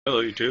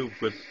Hello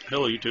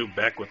YouTube,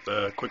 back with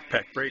a quick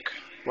pack break,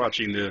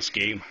 watching this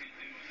game.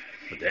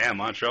 But damn,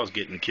 Montreal's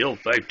getting killed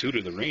 5-2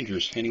 to the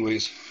Rangers.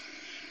 Anyways,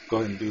 go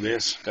ahead and do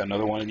this. Got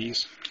another one of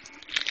these.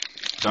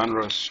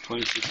 Donruss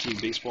 2016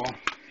 baseball.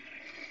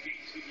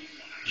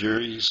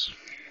 Jerry's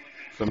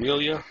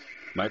Familia,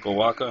 Michael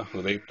Waka,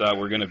 who they thought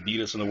were gonna beat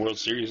us in the World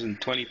Series in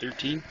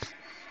 2013.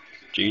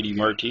 JD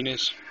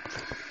Martinez,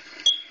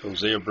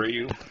 Jose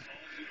Abreu,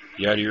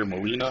 Yadier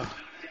Molina,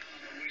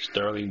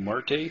 Starling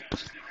Marte,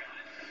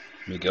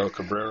 Miguel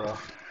Cabrera,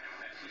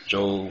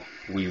 Joe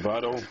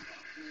Vivado,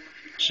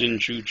 Sin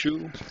Chu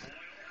Chu,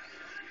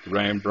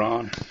 Ryan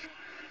Braun,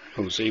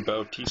 Jose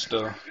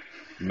Bautista,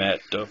 Matt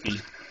Duffy,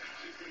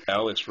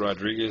 Alex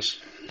Rodriguez.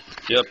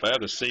 Yep, I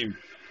have the same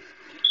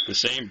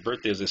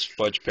birthday as this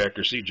fudge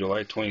packer. See,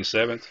 July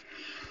 27th.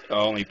 The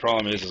only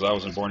problem is I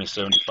wasn't born in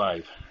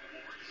 '75.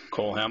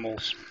 Cole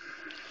Hamels,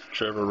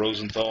 Trevor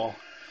Rosenthal,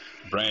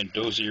 Brian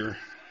Dozier,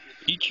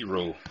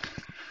 Ichiro,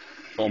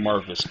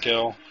 Omar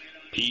Vizquel,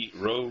 Pete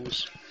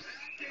Rose,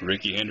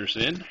 Ricky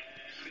Henderson,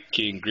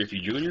 King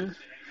Griffey Jr.,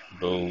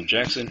 Bo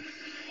Jackson,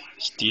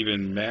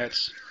 Steven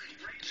Matz.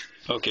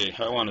 Okay,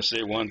 I want to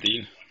say one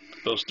thing.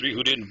 Those three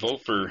who didn't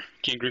vote for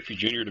King Griffey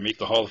Jr. to make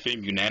the Hall of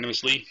Fame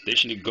unanimously, they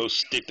should go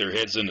stick their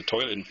heads in the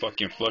toilet and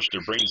fucking flush their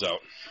brains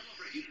out.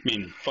 I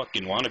mean,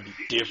 fucking want to be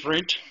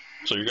different?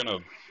 So you're gonna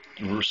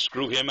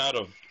screw him out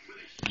of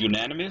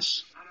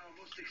unanimous?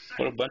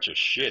 What a bunch of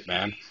shit,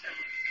 man.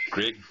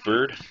 Greg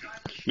Bird.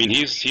 I mean,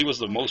 he was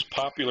the most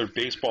popular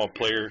baseball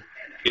player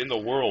in the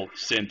world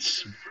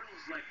since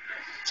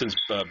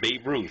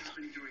Babe Ruth.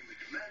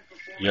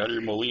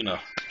 Yadier Molina.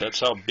 That's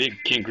how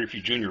big King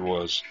Griffey Jr.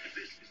 was.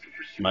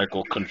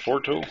 Michael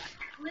Conforto,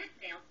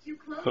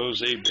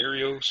 Jose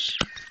Barrios,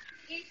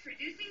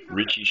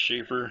 Richie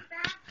Schaefer.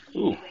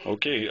 Ooh,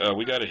 okay,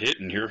 we got a hit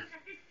in here.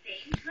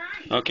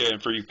 Okay,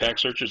 and for you pack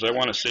searchers, I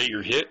want to say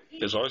your hit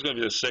is always going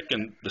to be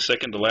the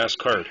second to last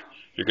card.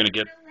 You're going to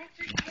get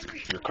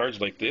your cards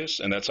like this,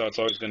 and that's how it's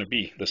always going to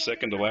be, the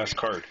second to last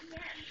card.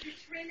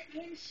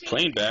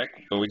 Plain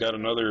back, but we got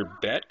another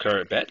Bat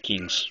card, Bat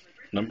Kings,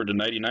 numbered to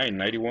 99,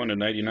 91 to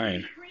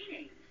 99.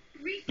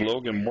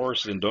 Logan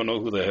Morrison, don't know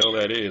who the hell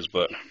that is,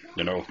 but,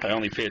 I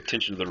only pay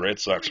attention to the Red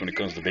Sox when it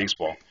comes to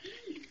baseball.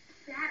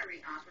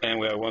 And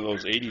we have one of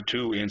those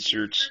 82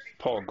 inserts,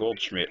 Paul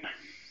Goldschmidt.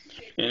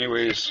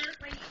 Anyways,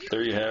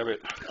 there you have it.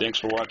 Thanks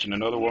for watching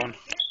another one.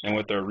 And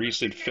with our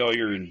recent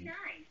failure in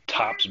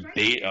Topps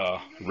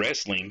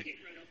Wrestling,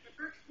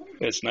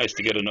 it's nice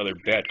to get another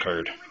bat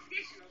card.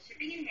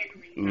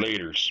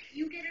 Laters.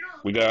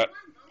 We got,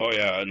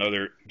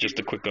 just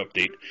a quick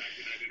update.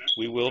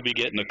 We will be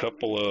getting a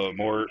couple of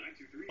more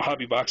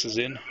hobby boxes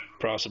in,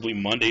 possibly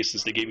Monday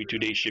since they gave me 2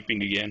 days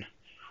shipping again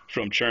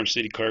from Charm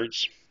City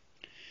Cards.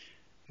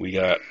 We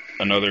got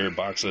another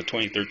box of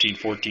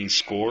 2013-14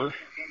 Score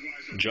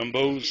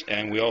Jumbos,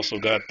 and we also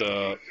got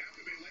the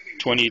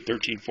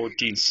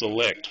 2013-14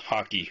 Select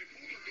Hockey.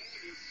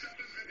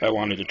 I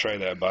wanted to try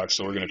that box,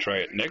 so we're going to try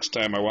it. Next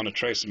time I want to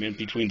try some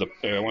between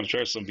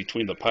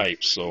the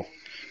pipes, so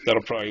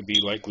that'll probably be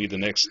likely the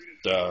next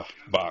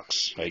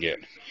box I get.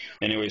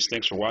 Anyways,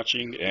 thanks for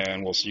watching,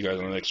 and we'll see you guys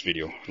in the next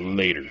video.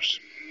 Laters.